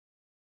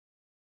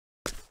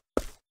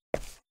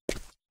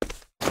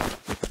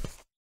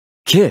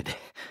Kid.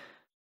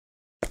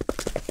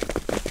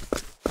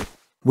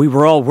 We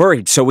were all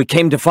worried, so we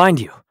came to find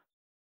you.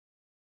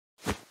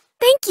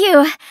 Thank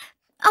you,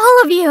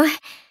 all of you.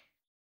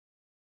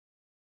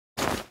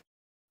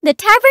 The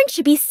tavern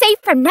should be safe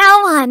from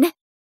now on.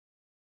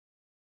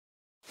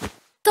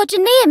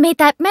 Dulcinea made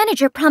that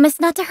manager promise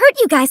not to hurt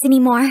you guys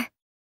anymore.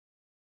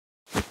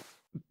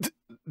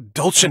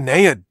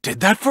 Dulcinea did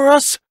that for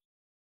us?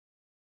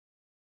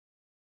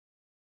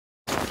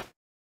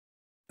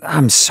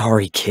 I'm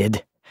sorry,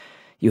 kid.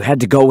 You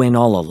had to go in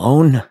all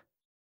alone?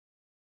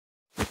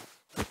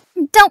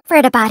 Don't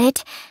fret about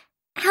it.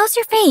 How's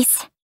your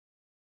face?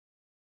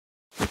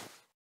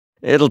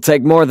 It'll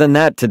take more than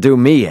that to do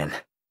me in.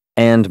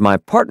 And my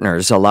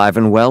partner's alive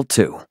and well,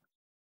 too.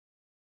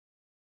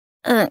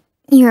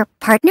 Your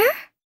partner?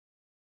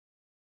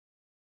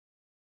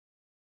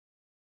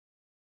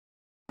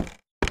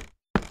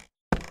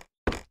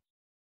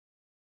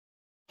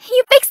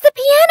 You fixed the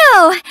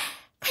piano!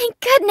 Thank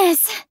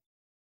goodness!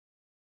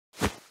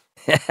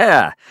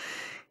 Yeah,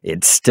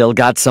 it's still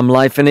got some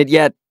life in it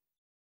yet.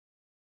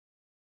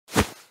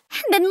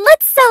 Then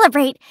let's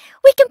celebrate!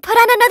 We can put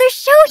on another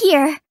show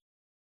here!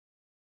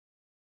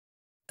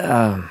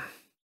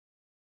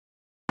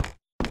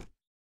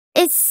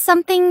 Is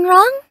something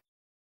wrong?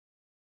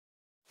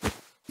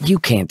 You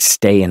can't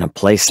stay in a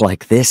place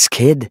like this,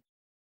 kid.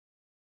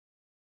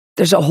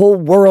 There's a whole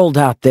world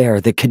out there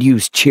that could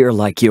use cheer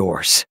like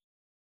yours.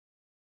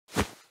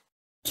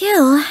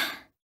 Gil...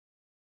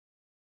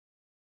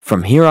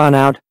 From here on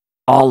out,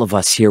 all of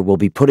us here will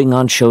be putting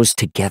on shows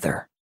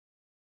together.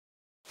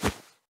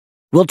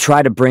 We'll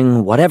try to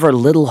bring whatever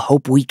little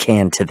hope we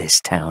can to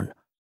this town.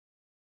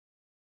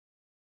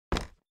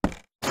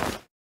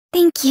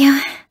 Thank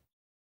you.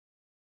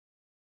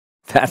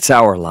 That's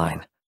our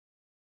line.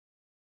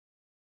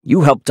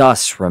 You helped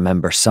us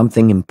remember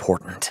something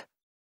important.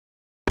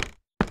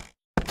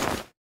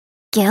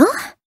 Gil?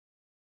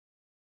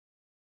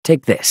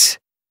 Take this,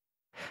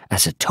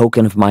 as a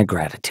token of my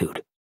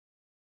gratitude.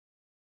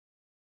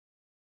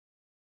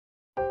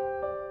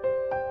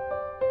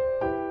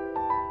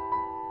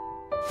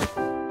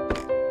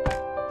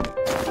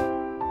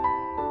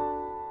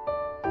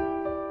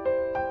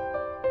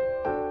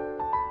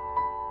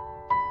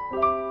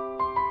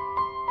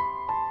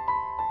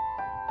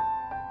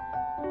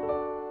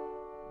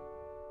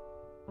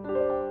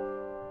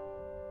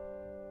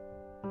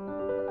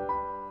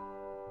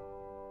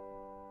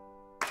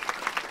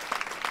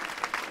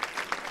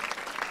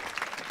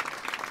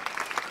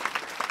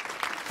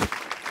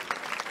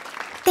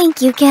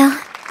 Thank you, Gil.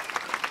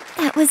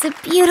 That was a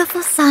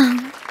beautiful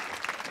song.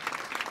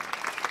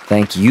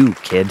 Thank you,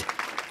 kid.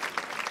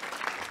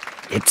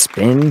 It's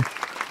been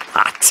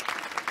hot.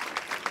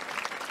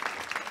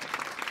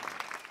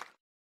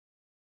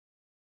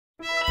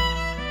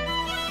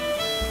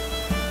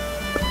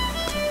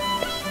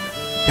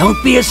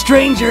 Don't be a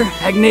stranger,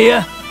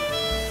 Agnia.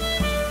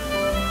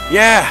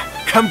 Yeah,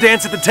 come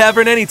dance at the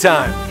tavern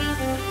anytime.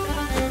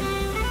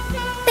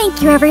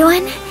 Thank you,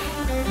 everyone.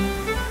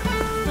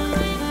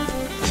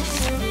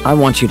 I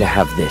want you to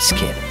have this,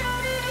 kid,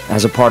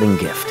 as a parting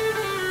gift.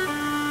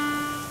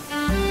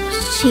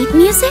 Sheet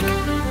music?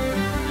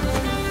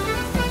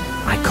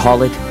 I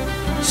call it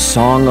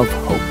Song of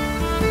Hope.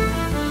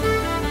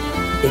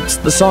 It's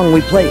the song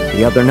we played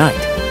the other night.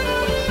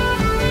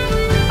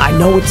 I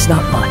know it's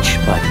not much,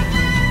 but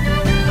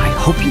I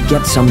hope you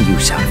get some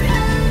use out of it.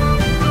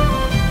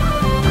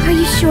 Are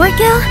you sure,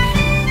 Gil?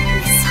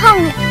 This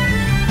song...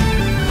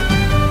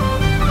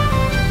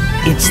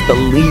 It's the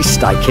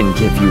least I can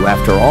give you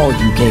after all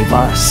you gave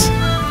us.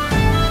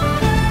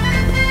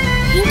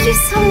 Thank you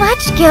so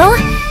much, Gil.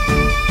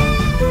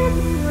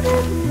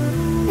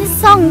 This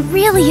song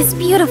really is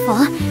beautiful.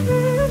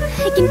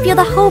 I can feel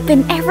the hope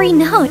in every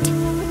note.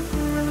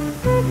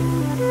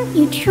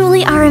 You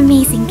truly are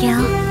amazing,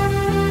 Gil.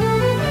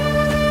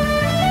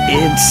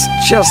 It's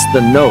just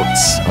the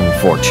notes,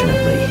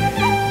 unfortunately.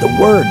 The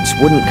words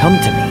wouldn't come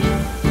to me.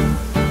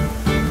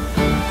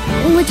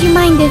 Would you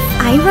mind if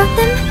I wrote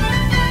them?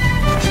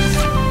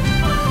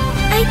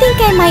 I think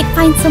I might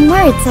find some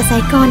words as I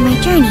go on my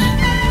journey.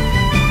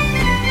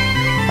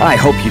 I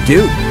hope you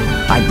do.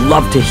 I'd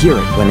love to hear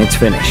it when it's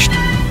finished.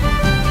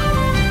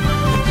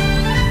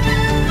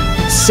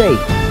 Say,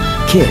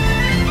 kid,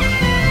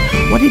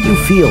 what did you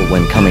feel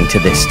when coming to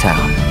this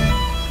town?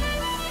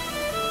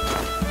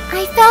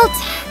 I felt...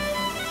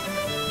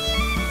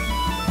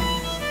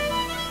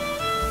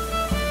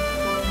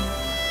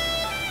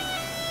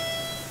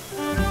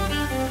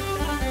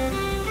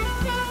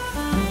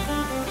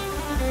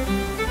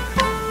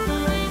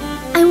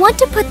 I want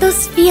to put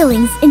those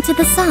feelings into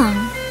the song.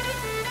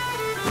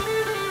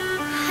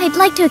 I'd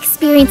like to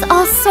experience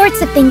all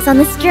sorts of things on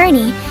this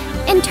journey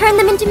and turn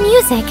them into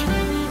music.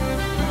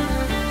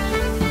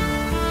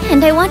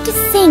 And I want to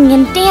sing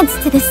and dance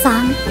to this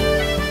song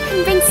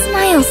and bring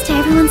smiles to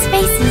everyone's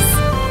faces.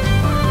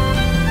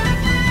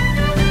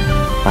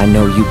 I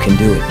know you can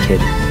do it,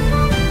 kid.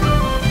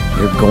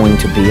 You're going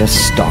to be a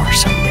star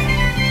someday.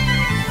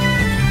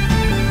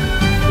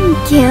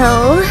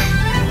 Gil...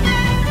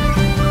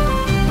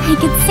 I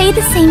could say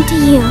the same to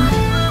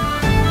you.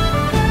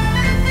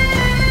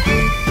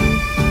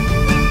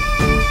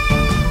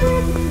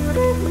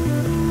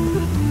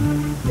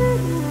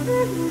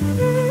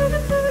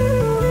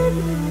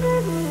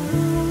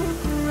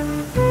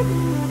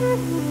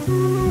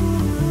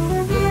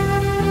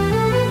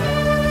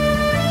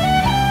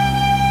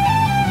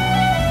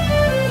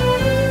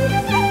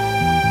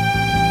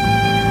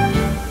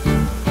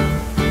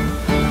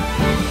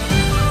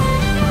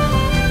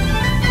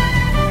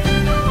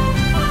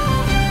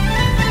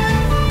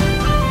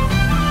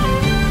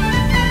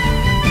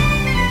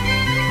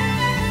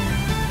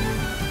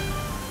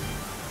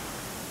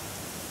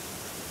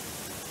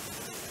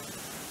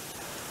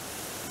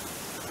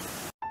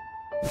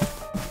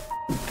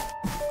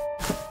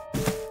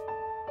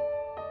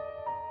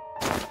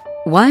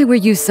 Why were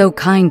you so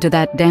kind to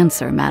that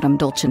dancer, Madame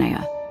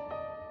Dulcinea?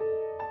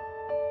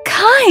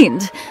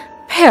 Kind?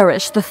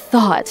 Perish the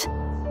thought.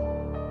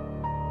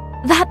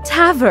 That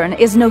tavern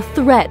is no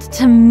threat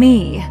to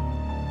me.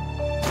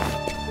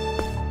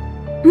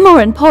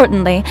 More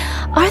importantly,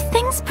 are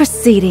things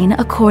proceeding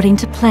according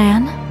to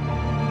plan?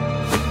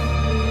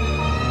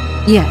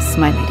 Yes,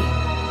 my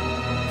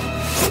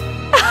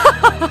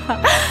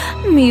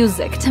lady.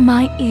 Music to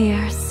my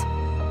ears.